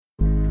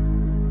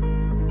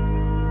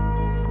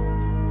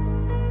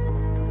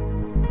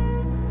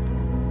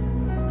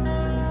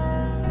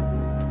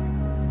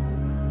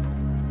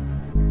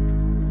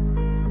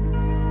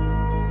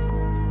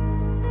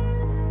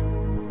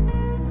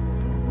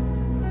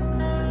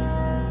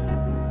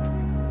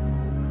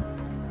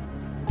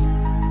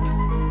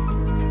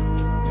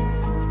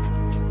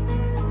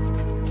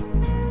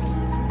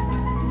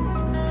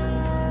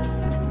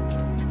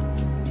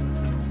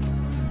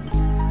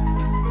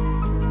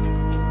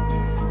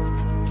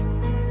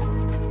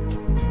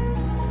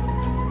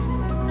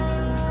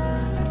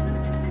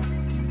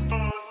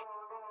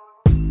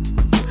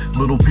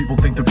Little people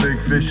think they're big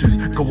fishes,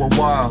 going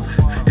wild.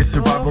 It's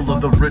survival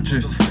of the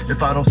richest.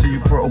 If I don't see you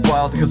for a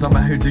while, it's cause I'm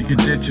out here digging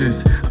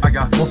ditches. I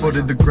got one foot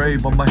in the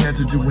grave, on my hands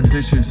are doing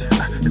dishes.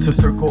 It's a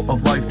circle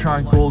of life,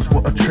 triangles,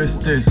 what a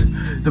tryst is.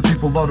 The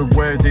people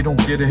unaware, they don't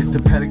get it. The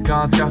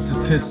Pentagon's got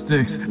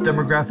statistics,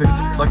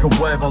 demographics like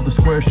a web, all the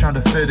squares trying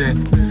to fit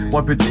in.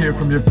 Wipe a tear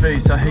from your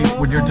face, I hate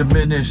when you're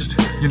diminished.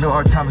 You know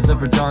our time is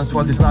never done, that's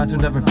why these lines are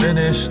never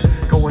finished.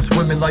 Going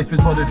swimming, life is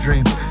but a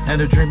dream,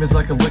 and a dream is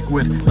like a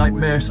liquid.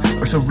 Nightmares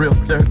are so real,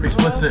 they're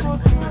explicit.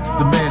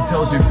 The man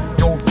tells you,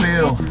 don't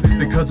feel,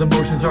 because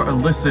emotions are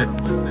illicit.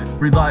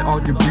 Rely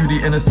on your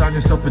beauty and assign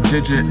yourself a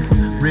digit.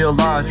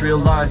 Realize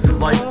that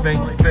life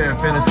ain't fair.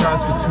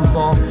 Fantasize for too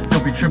long,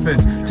 you'll be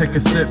tripping. Take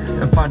a sip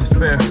and find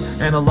despair.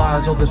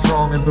 Analyze all that's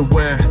wrong and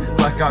beware.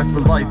 Black eye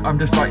for life, I'm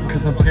just fighting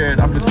cause I'm scared.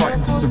 I'm just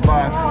fighting to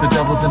survive, the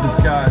devil's in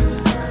disguise.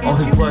 All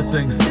his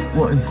blessings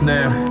will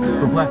ensnare.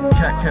 The black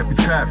cat can't be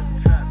trapped.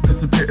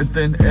 Disappear in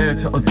thin air.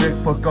 Tell a dick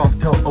fuck off,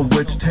 tell a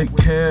witch take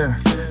care.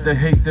 They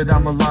hate that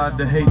I'm alive,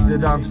 they hate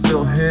that I'm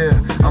still here.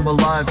 I'm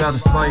alive out of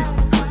spite.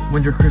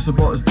 When your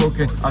crucible is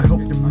broken, I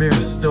hope your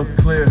mirror's still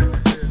clear.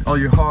 All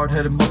you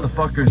hard-headed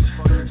motherfuckers,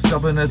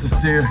 stubborn as a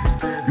steer.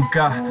 You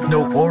got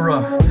no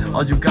aura,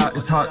 all you got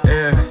is hot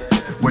air.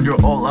 When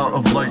you're all out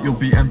of light, you'll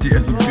be empty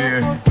as a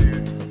beer.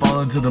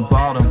 Falling to the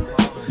bottom,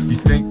 you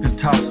think the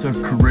top's a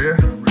career?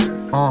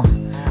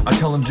 I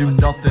tell them do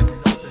nothing.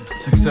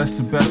 Success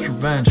the best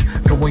revenge,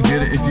 go and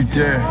get it if you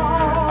dare.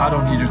 I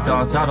don't need your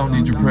thoughts, I don't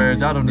need your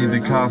prayers, I don't need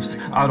the cops,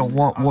 I don't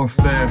want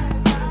warfare.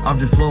 I'm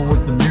just flowing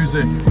with the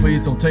music,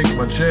 please don't take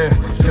my chair.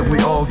 Can we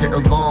all get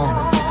along?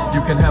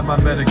 You can have my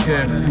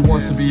Medicare. Who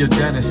wants to be a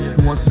dentist?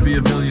 Who wants to be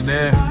a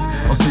millionaire?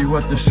 I'll see you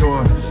at the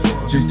shore.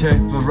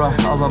 JT Farah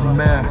a la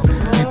mer.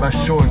 Keep my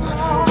shorts,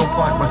 don't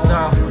fight my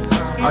style.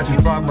 I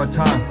just find my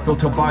time, go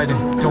tell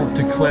Biden, don't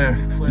declare.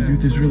 The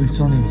youth is really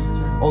sunny,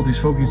 all these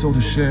fogies all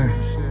to share.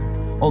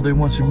 All they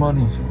want's your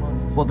money,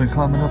 while they're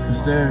climbing up the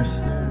stairs.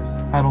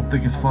 I don't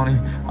think it's funny,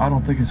 I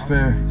don't think it's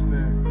fair.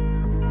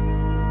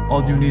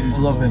 All you need is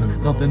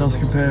loving, nothing else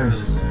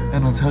compares.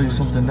 And I'll tell you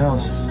something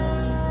else,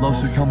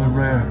 love's becoming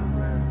rare.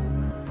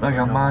 I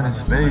got mine in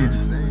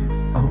spades,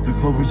 I hope the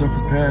clovers are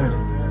prepared.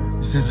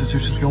 This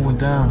institution's going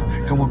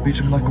down, go and beach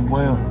them like a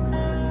whale.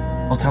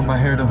 I'll tie my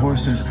hair to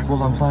horses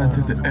while I'm flying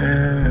through the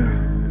air.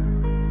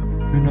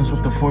 Who knows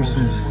what the force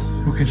is,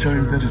 who can show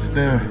you that it's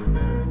there?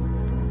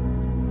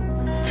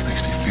 She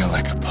makes me feel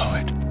like a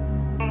poet.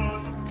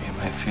 You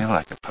might feel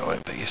like a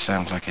poet, but you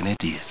sound like an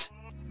idiot.